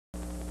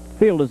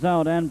Field is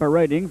out and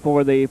parading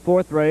for the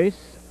fourth race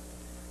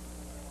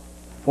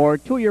for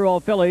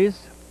 2-year-old fillies,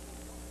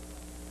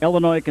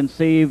 Illinois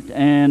Conceived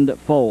and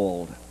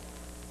Foaled.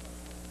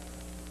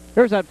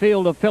 Here's that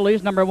field of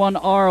fillies. Number 1,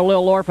 R.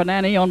 Lil Orphan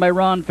Annie, owned by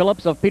Ron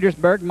Phillips of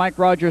Petersburg. Mike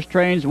Rogers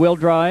trains Will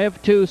Drive.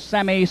 2,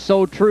 Sammy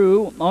So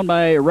True, owned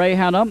by Ray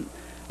Hanna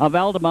of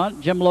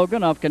Altamont. Jim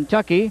Logan of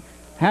Kentucky.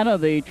 Hanna,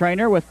 the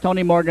trainer, with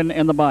Tony Morgan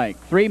in the bike.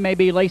 3,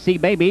 Maybe Lacy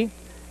Baby,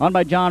 owned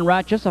by John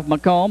Ratchus of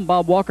Macomb.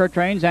 Bob Walker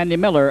trains Andy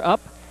Miller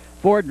up.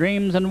 4,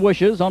 Dreams and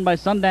Wishes, owned by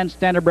Sundance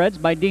Standardbreds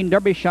by Dean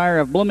Derbyshire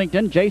of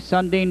Bloomington. Jay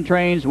Sundin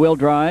trains Will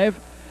Drive.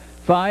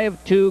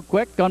 5, Too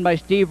Quick, owned by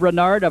Steve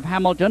Renard of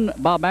Hamilton.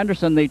 Bob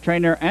Anderson, the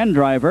trainer and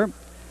driver.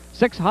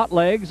 6, Hot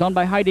Legs, owned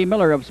by Heidi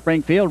Miller of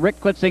Springfield.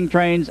 Rick Klitzing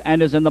trains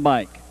and is in the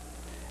bike.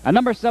 And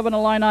number 7,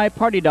 Illini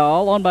Party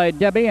Doll, owned by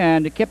Debbie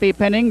and Kippy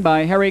Penning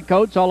by Harry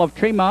Coates, all of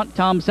Tremont.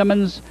 Tom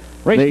Simmons,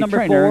 race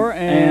number 4,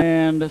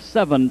 and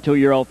 7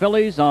 2-year-old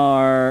fillies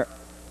are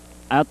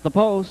at the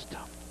post.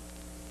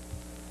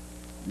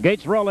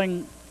 Gates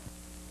rolling.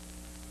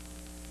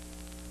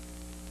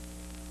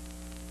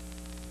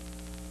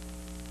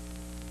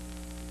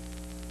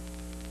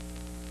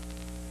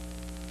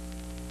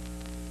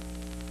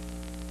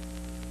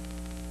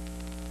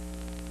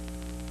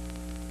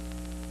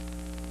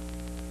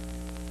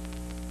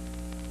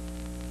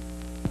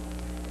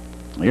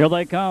 Here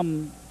they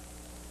come.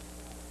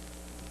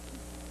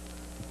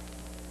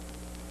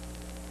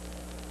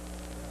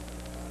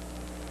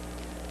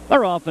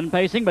 They're often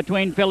pacing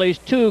between fillies.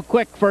 Too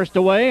Quick first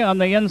away. On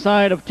the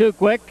inside of Too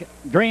Quick,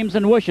 Dreams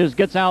and Wishes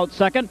gets out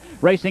second.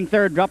 Racing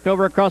third, dropped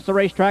over across the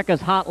racetrack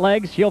is Hot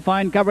Legs. She'll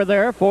find cover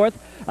there. Fourth,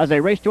 as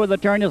they race toward the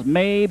turn, is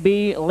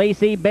Maybe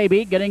Lacy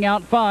Baby. Getting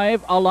out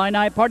 5,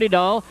 Illini Party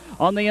Doll.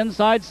 On the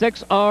inside,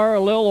 6, R.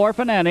 Lil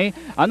Orphan Annie.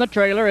 On the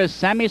trailer is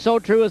Sammy So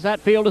True, as that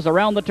field is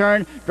around the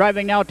turn.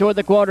 Driving now toward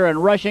the quarter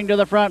and rushing to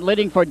the front,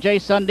 leading for Jay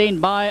Sundin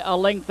by a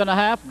length and a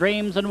half.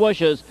 Dreams and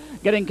Wishes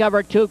getting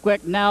covered. Too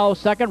Quick now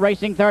second.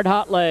 Racing third,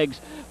 Hot Legs.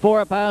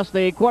 4 past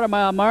the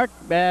quarter-mile mark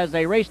as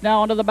they race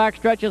now onto the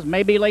backstretch is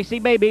Maybe Lacy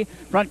Baby.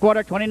 Front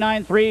quarter,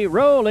 29.3,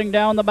 rolling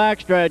down the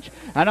backstretch.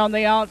 And on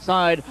the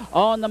outside,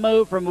 on the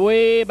move from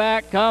way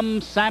back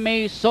comes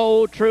Sammy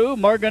So True.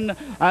 Morgan,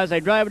 as they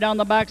drive down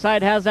the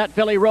backside, has that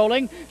filly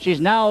rolling. She's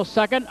now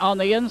second. On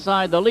the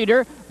inside, the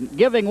leader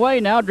giving way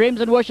now. Dreams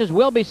and Wishes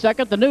will be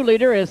second. The new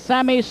leader is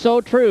Sammy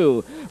So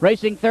True.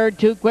 Racing third,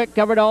 Too Quick,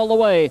 covered all the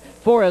way.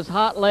 4 is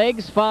Hot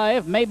Legs.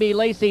 5, Maybe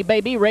Lacy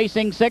Baby.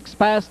 Racing 6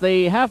 past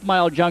the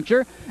half-mile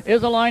juncture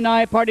is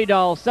Illini Party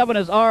Doll. 7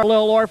 is R.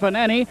 Lil Orphan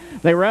Annie.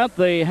 They were at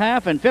the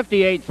half in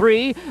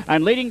 58.3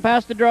 and leading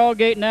past the draw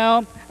gate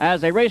now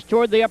as they race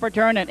toward the upper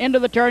turn, and into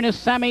the turn is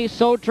Sammy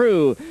So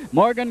True.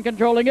 Morgan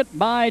controlling it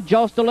by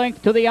just a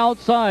length to the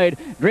outside.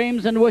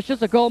 Dreams and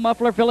Wishes, a coal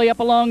muffler filly up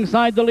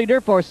alongside the leader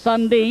for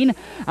Sundin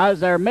as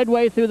they're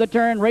midway through the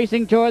turn,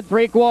 racing toward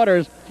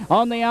 3/4.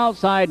 On the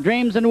outside,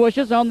 Dreams and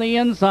Wishes. On the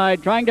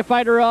inside, trying to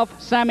fight her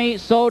off, Sammy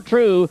So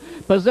True.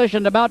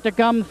 Positioned about to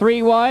come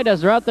 3 wide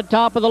as they're at the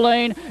top of the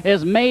lane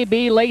is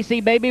Maybe Lacy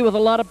Baby with a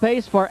lot of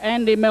pace for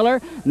Andy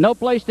Miller. No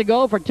place to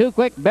go for Too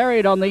Quick,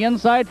 buried on the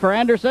inside for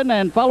Anderson,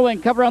 and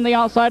following cover on the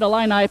outside,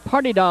 Illini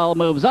Party Doll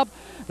moves up.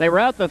 They were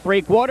at the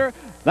 3/4.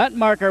 That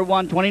marker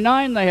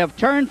 129. They have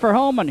turned for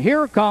home, and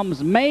here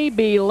comes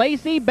Maybe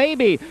Lacy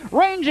Baby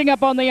ranging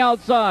up on the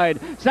outside.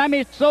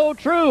 Sammy So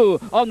True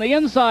on the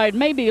inside.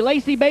 Maybe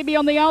Lacy Baby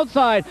on the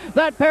outside.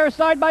 That pair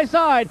side by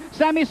side.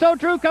 Sammy So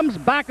True comes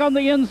back on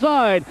the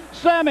inside.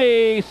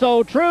 Sammy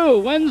So True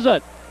wins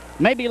it.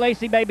 Maybe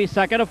Lacy Baby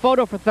second. A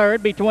photo for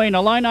third between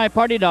Illini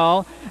Party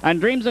Doll and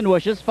Dreams and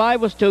Wishes.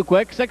 5 was Too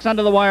Quick. 6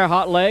 under the wire,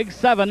 Hot Legs.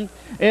 7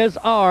 is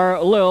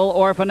R. Lil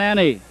Orphan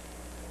Annie.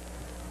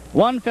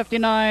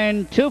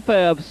 159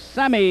 2/5,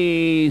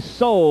 Sammy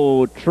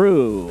So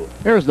True.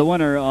 Here's the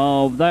winner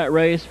of that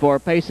race for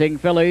pacing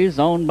fillies,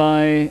 owned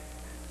by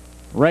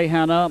Ray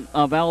Hanna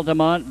of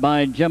Altamont,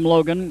 by Jim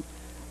Logan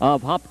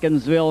of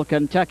Hopkinsville,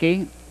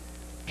 Kentucky.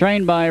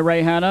 Trained by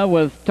Ray Hanna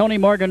with Tony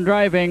Morgan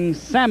driving,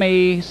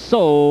 Sammy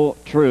So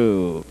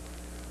True.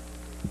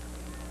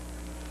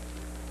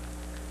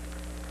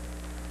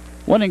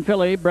 Winning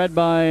filly bred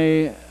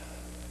by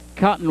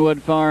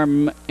Cottonwood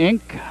Farm, Inc.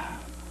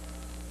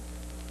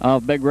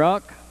 of Big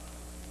Rock,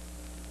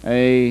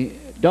 a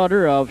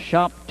daughter of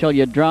Shop Till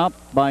You Drop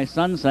by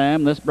Sun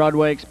Sam. This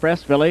Broadway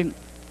Express filly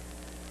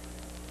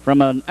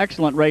from an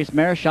excellent race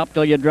mare, Shop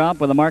Till You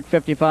Drop, with a mark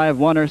 55,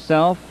 won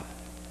herself,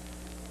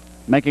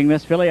 making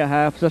this filly a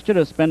half sister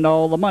to spend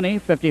all the money,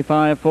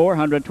 55 for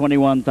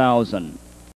 $121,000.